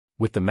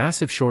With the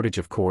massive shortage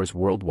of cores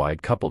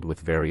worldwide coupled with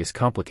various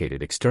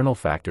complicated external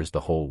factors, the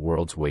whole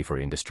world's wafer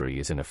industry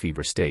is in a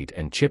fever state,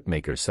 and chip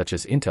makers such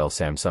as Intel,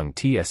 Samsung,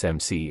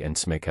 TSMC and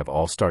SMIC have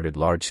all started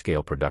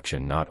large-scale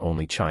production. Not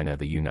only China,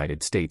 the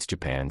United States,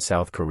 Japan,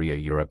 South Korea,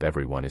 Europe,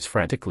 everyone is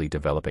frantically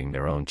developing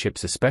their own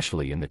chips,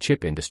 especially in the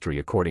chip industry.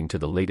 According to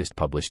the latest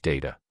published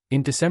data,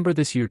 in December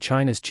this year,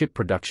 China's chip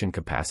production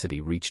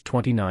capacity reached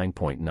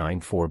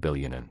 29.94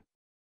 billion, an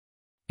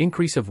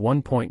increase of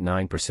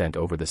 1.9%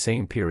 over the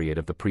same period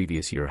of the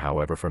previous year.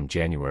 However, from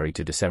January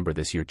to December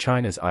this year,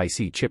 China's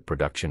IC chip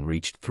production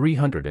reached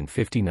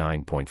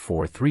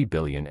 359.43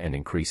 billion, an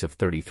increase of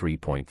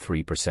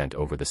 33.3%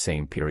 over the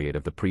same period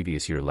of the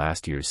previous year.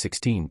 Last year's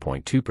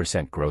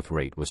 16.2% growth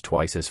rate was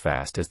twice as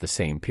fast as the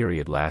same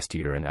period last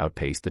year and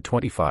outpaced the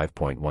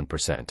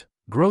 25.1%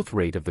 growth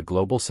rate of the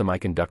global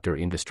semiconductor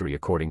industry,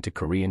 according to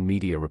Korean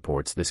media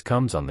reports. This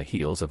comes on the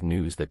heels of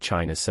news that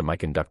China's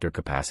semiconductor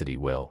capacity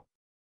will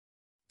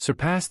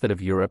surpass that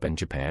of Europe and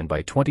Japan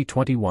by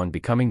 2021,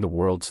 becoming the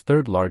world's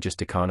third largest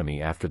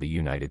economy after the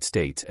United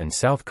States and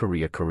South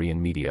Korea.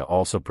 Korean media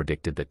also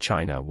predicted that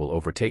China will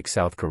overtake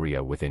South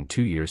Korea within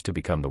 2 years to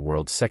become the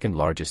world's second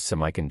largest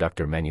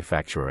semiconductor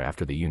manufacturer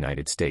after the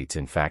United States.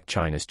 In fact,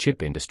 China's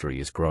chip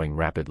industry is growing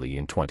rapidly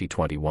in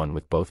 2021,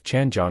 with both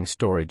Shandong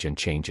storage and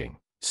Changing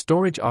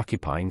storage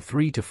occupying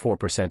 3 to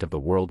 4% of the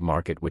world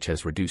market, which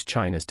has reduced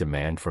China's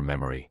demand for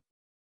memory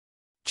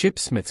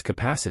chips. SMIC's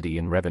capacity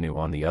and revenue,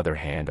 on the other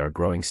hand, are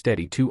growing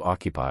steady too,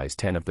 occupies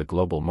 10% of the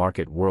global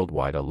market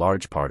worldwide. A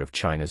large part of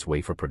China's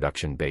wafer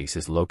production base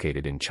is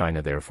located in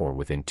China. Therefore,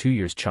 within 2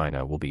 years,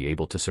 China will be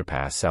able to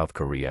surpass South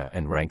Korea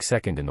and rank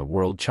second in the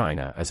world.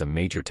 China, as a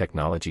major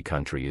technology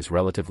country, is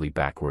relatively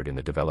backward in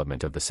the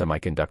development of the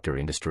semiconductor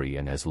industry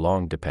and has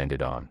long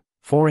depended on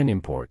foreign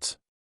imports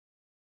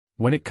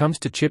when it comes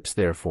to chips.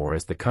 Therefore,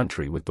 as the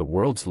country with the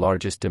world's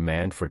largest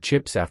demand for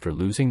chips after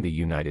losing the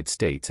United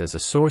States as a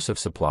source of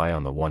supply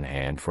on the one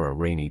hand for a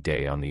rainy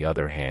day, on the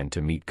other hand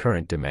to meet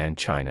current demand,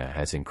 China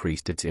has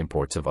increased its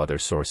imports of other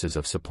sources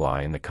of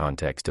supply. In the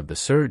context of the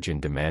surge in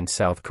demand,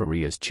 South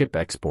Korea's chip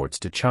exports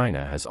to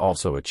China has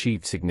also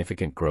achieved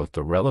significant growth.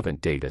 The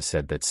relevant data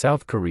said that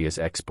South Korea's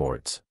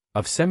exports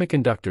of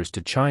semiconductors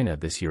to China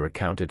this year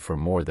accounted for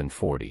more than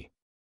 40%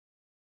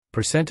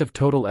 of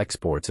total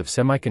exports of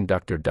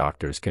semiconductor.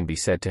 Doctors can be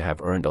said to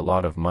have earned a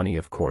lot of money,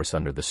 of course,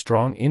 under the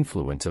strong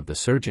influence of the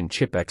surge in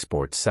chip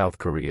exports. South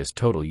Korea's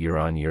total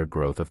year-on-year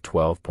growth of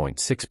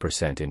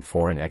 12.6% in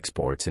foreign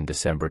exports in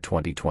December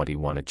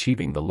 2021,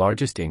 achieving the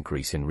largest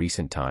increase in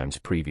recent times.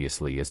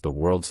 Previously, as the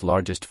world's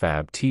largest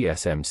fab,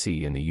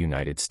 TSMC in the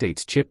United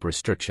States, chip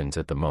restrictions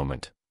at the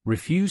moment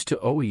refused to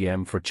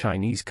OEM for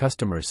Chinese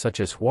customers such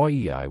as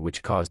Huawei,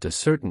 which caused a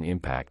certain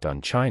impact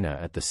on China.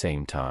 At the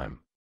same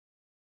time,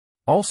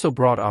 also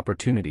brought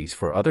opportunities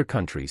for other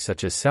countries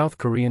such as South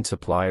Korean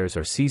suppliers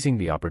are seizing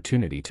the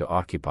opportunity to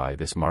occupy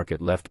this market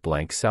left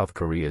blank. South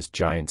Korea's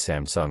giant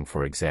Samsung,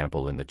 for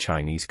example, in the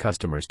Chinese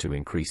customers to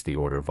increase the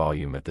order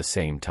volume. At the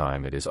same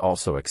time, it is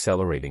also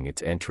accelerating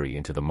its entry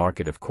into the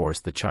market. Of course,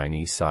 the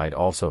Chinese side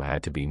also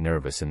had to be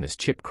nervous in this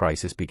chip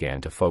crisis,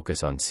 began to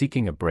focus on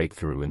seeking a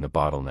breakthrough in the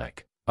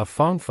bottleneck of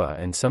Fangfa,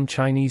 and some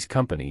Chinese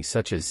companies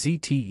such as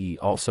ZTE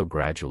also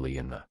gradually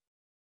in the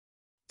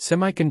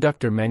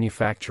semiconductor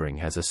manufacturing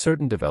has a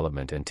certain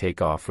development and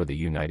take off for the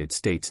United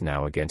States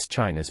now against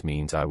China's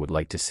means. I would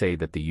like to say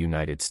that the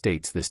United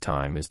States this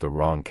time is the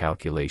wrong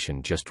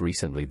calculation. Just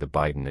recently, the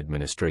Biden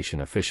administration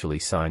officially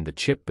signed the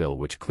chip bill,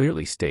 which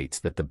clearly states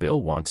that the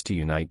bill wants to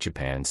unite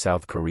Japan,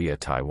 South Korea,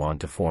 Taiwan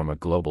to form a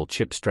global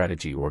chip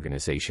strategy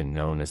organization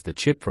known as the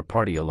Chip for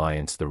Party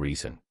Alliance. The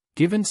reason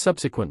given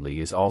subsequently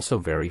is also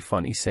very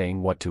funny,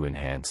 saying what to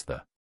enhance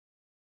the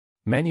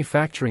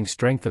manufacturing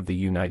strength of the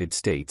United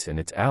States and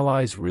its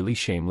allies. Really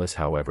shameless.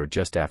 However,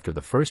 just after the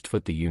first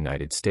foot the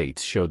United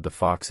States showed the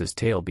fox's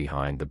tail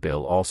behind. The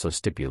bill also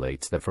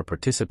stipulates that for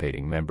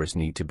participating members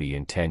need to be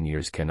in 10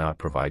 years cannot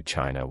provide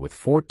China with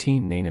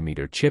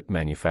 14-nanometer chip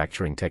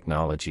manufacturing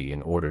technology.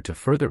 In order to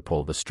further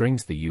pull the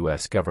strings, the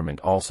U.S.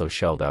 government also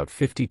shelled out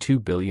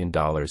 $52 billion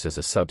as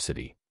a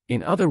subsidy.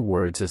 In other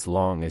words, as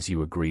long as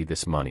you agree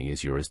this money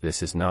is yours.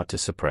 This is not to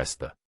suppress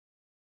the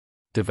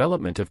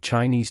development of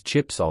Chinese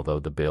chips,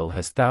 although the bill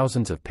has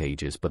thousands of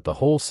pages, but the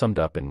whole summed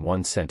up in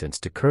one sentence: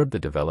 to curb the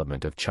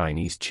development of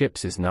Chinese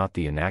chips is not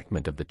the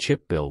enactment of the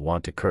chip bill.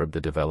 Want to curb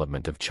the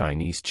development of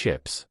Chinese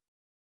chips?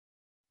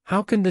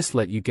 How can this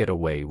let you get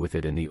away with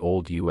it? In the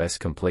old U.S.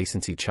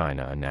 complacency,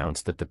 China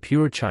announced that the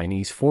pure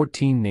Chinese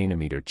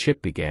 14-nanometer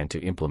chip began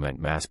to implement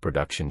mass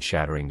production,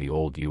 shattering the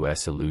old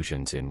U.S.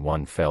 illusions in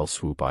one fell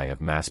swoop. I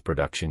have mass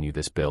production you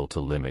this bill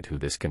to limit who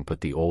this can put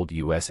the old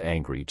U.S.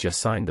 angry. Just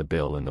signed the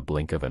bill in the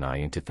blink of an eye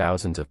into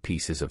thousands of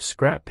pieces of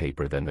scrap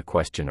paper. Then the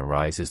question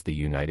arises: the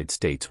United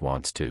States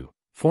wants to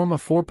form a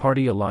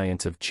four-party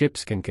alliance of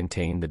chips can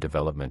contain the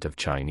development of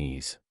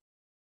Chinese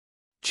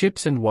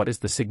Chips and what is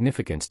the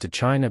significance to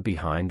China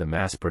behind the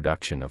mass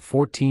production of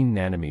 14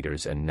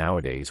 nanometers, and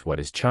nowadays what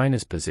is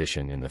China's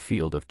position in the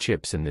field of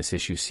chips? In this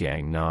issue,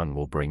 Xiang Nan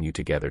will bring you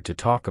together to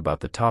talk about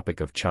the topic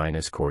of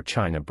China's core.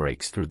 China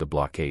breaks through the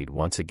blockade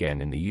once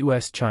again in the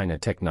US-China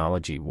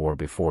technology war.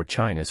 Before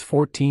China's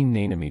 14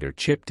 nanometer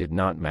chip did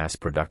not mass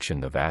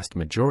production, the vast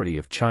majority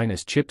of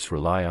China's chips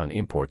rely on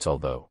imports,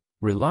 although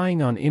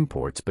relying on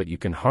imports, but you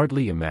can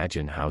hardly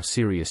imagine how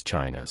serious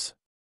China's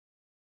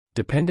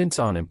dependence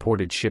on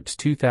imported chips.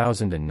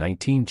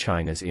 2019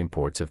 China's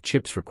imports of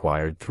chips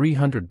required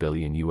 $300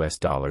 billion,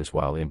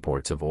 while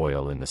imports of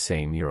oil in the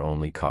same year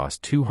only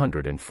cost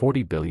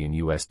 $240 billion.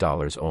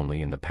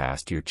 Only in the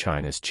past year,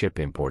 China's chip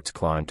imports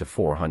climbed to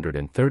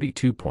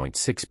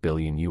 $432.6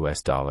 billion.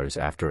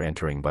 After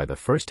entering by the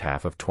first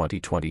half of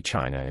 2020,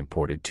 China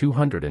imported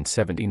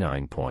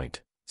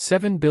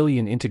 279.7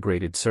 billion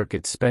integrated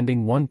circuits,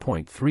 spending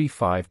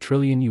 1.35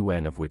 trillion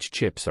yuan, of which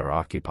chips are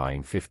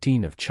occupying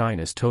 15% of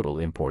China's total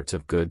imports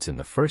of goods in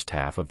the first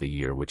half of the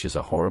year, which is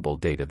a horrible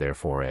data.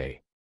 Therefore,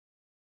 a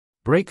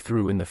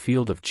breakthrough in the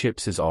field of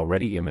chips is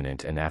already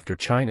imminent, and after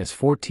China's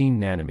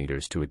 14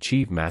 nanometers to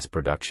achieve mass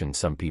production,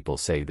 some people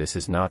say this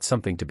is not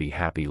something to be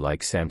happy like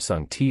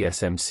Samsung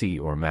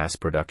TSMC or mass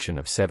production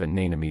of 7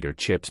 nanometer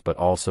chips, but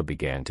also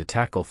began to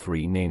tackle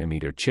 3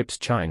 nanometer chips.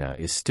 China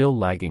is still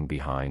lagging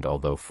behind,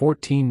 although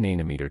 14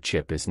 nanometer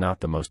chip is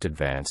not the most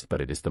advanced,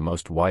 but it is the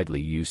most widely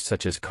used,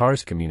 such as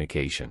cars,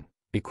 communication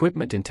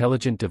equipment,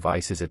 intelligent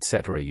devices,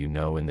 etc.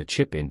 In the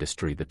chip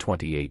industry, the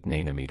 28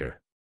 nanometer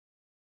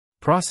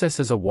process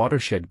is a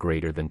watershed.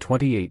 Greater than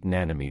 28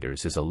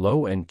 nanometers is a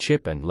low-end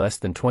chip, and less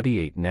than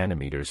 28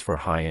 nanometers for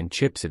high-end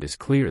chips. It is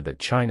clear that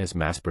China's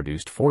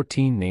mass-produced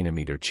 14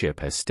 nanometer chip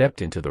has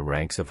stepped into the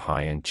ranks of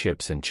high-end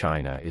chips, and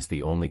China is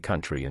the only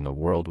country in the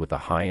world with a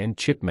high-end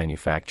chip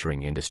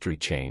manufacturing industry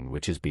chain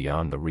which is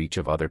beyond the reach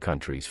of other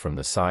countries. From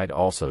the side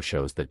also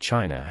shows that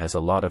China has a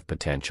lot of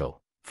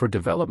potential for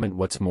development.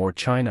 What's more,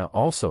 China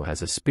also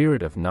has a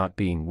spirit of not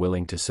being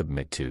willing to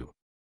submit to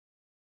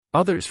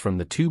others, from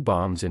the 2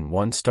 bombs in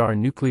 1-star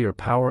nuclear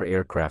power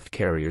aircraft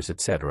carriers,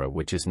 etc.,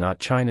 which is not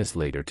China's.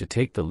 Later to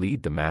take the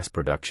lead. The mass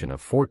production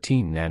of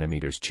 14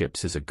 nanometers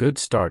chips is a good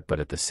start, but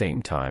at the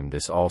same time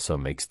this also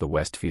makes the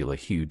West feel a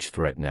huge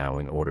threat. Now,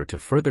 in order to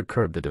further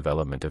curb the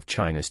development of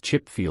China's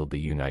chip field, the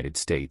United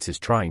States is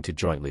trying to,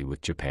 jointly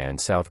with Japan,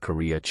 South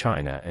Korea,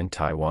 China and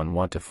Taiwan,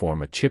 want to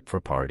form a chip for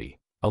party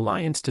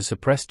alliance to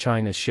suppress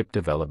China's chip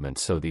development,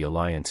 so the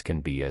alliance can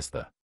be as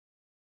the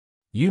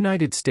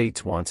United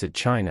States wants it.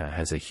 China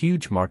has a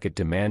huge market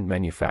demand,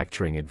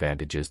 manufacturing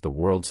advantages, the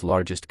world's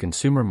largest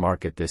consumer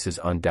market. This is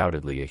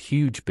undoubtedly a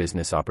huge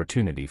business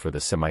opportunity for the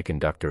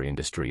semiconductor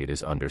industry. It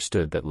is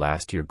understood that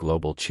last year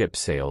global chip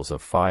sales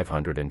of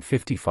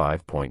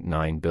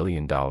 $555.9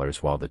 billion,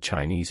 while the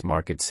Chinese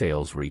market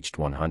sales reached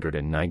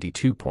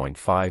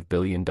 $192.5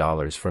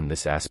 billion. From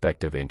this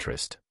aspect of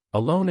interest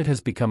alone, it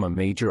has become a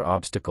major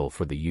obstacle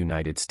for the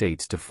United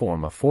States to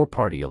form a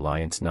 4-party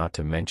alliance, not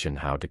to mention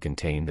how to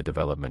contain the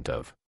development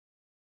of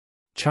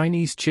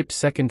Chinese chips.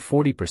 Second,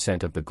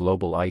 40% of the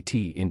global IT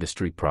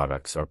industry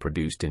products are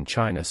produced in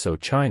China, so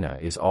China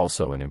is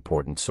also an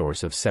important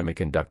source of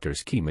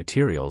semiconductors, key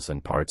materials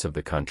and parts of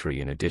the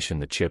country. In addition,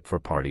 the chip for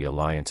party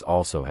alliance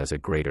also has a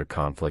greater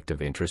conflict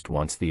of interest.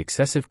 Once the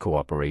excessive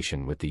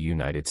cooperation with the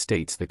United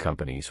States, the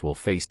companies will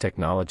face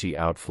technology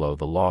outflow,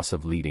 the loss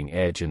of leading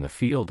edge in the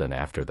field, and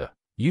after the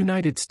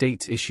United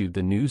States issued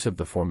the news of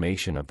the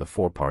formation of the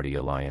 4-party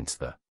alliance,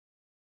 the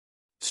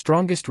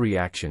strongest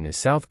reaction is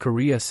South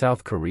Korea.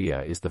 South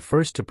Korea is the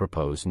first to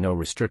propose no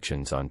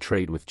restrictions on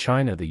trade with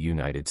China. The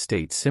United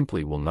States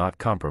simply will not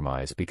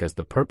compromise, because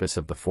the purpose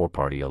of the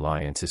 4-party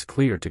alliance is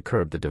clear: to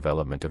curb the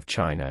development of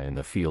China in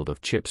the field of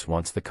chips.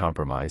 Once the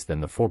compromise,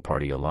 then the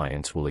 4-party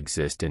alliance will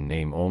exist in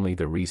name only.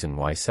 The reason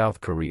why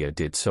South Korea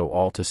did so,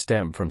 all to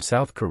stem from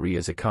South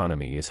Korea's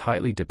economy is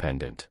highly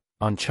dependent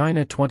on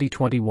China.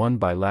 2021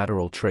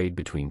 bilateral trade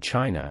between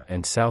China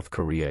and South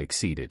Korea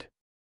exceeded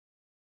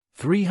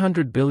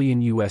 $300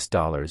 billion,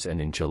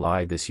 and in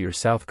July this year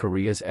South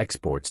Korea's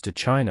exports to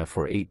China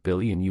for $8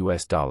 billion.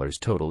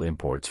 Total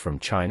imports from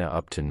China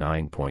up to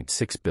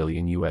 $9.6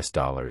 billion.